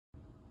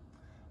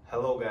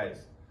Hello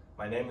guys,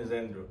 my name is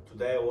Andrew.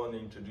 Today I want to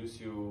introduce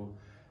you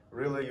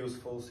really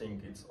useful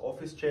thing. It's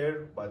office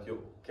chair, but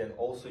you can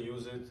also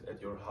use it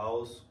at your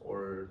house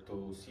or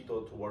to sit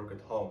or to work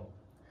at home.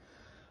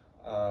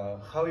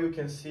 How you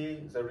can see,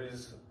 there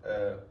is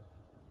a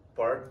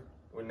part,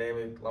 we name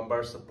it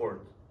lumbar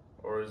support.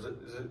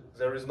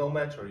 There is no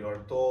matter you are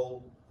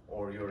tall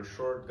or you're a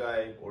short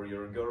guy or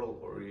you're a girl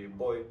or a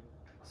boy.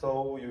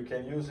 So you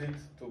can use it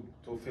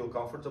to feel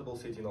comfortable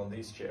sitting on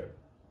this chair.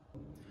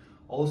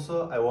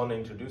 Also, I want to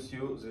introduce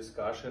you this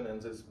cushion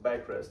and this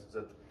backrest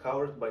that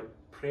covered by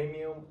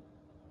premium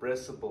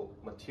pressable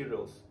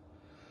materials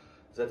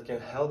that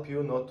can help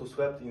you not to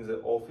sweat in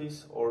the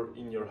office or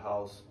in your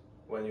house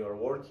when you are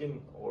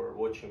working or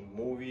watching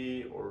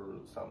movie or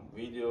some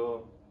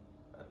video.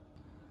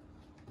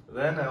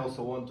 Then I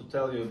also want to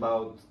tell you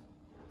about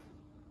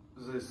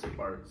these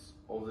parts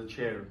of the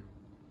chair.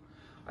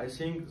 I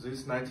think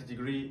this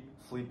 90-degree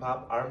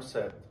flip-up arm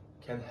set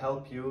can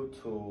help you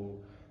to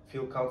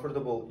feel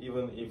comfortable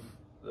even if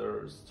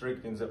they're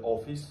strict in the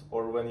office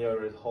or when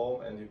you're at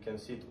home and you can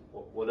sit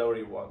whatever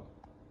you want.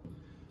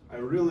 I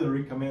really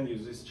recommend you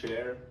this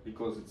chair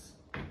because it's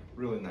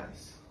really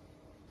nice.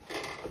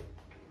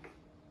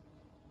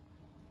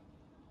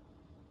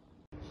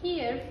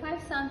 Here, 5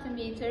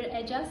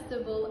 cm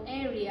adjustable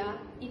area,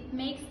 it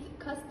makes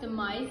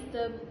customize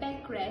the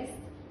backrest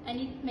and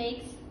it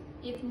makes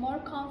it more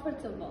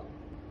comfortable.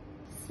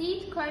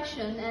 Seat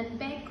cushion and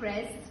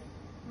backrest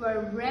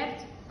were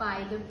wrapped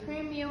by the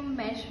premium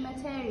mesh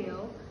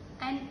material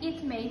and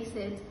it makes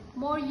it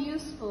more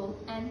useful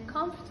and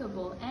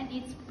comfortable, and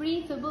its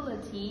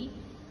breathability,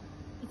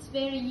 it's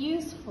very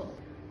useful.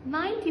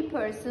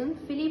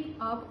 90% flip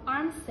up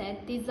arm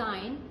set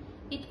design,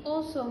 it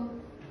also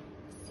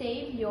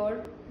save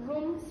your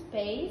room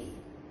space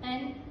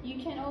and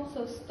you can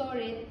also store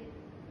it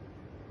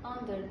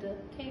under the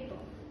table.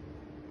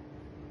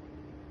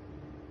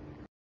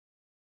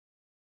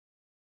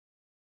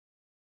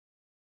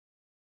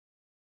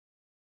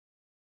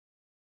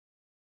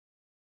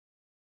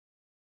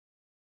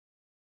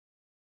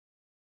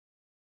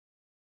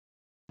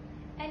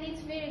 And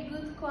it's very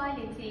good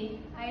quality.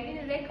 I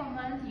really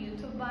recommend you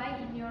to buy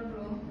in your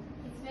room.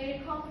 It's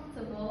very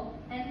comfortable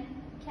and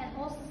can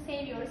also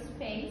save your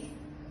space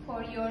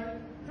for your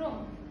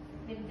room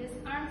with this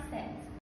arm set.